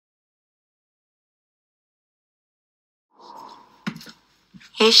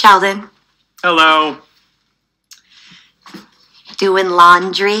Hey, Sheldon. Hello. Doing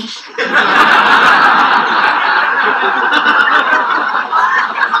laundry?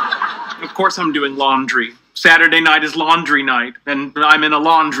 Of course I'm doing laundry. Saturday night is laundry night, and I'm in a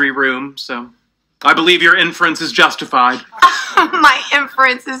laundry room, so I believe your inference is justified. My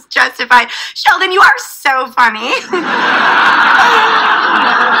inference is justified. Sheldon, you are so funny.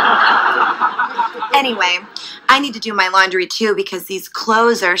 Anyway, I need to do my laundry too because these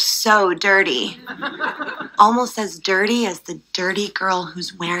clothes are so dirty. Almost as dirty as the dirty girl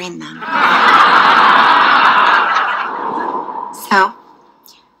who's wearing them. So,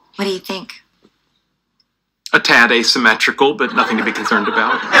 what do you think? A tad asymmetrical, but nothing to be concerned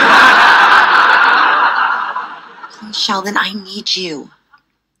about. Please, Sheldon, I need you.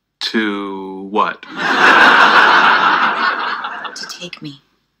 To what? To take me.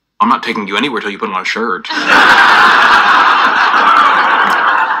 I'm not taking you anywhere till you put on a shirt. Come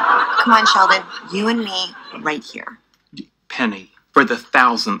on, Sheldon. You and me, right here. Penny, for the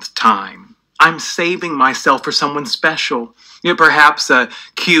 1000th time, I'm saving myself for someone special. Perhaps a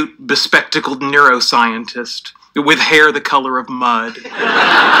cute, bespectacled neuroscientist with hair the color of mud.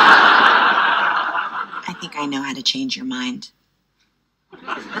 I think I know how to change your mind.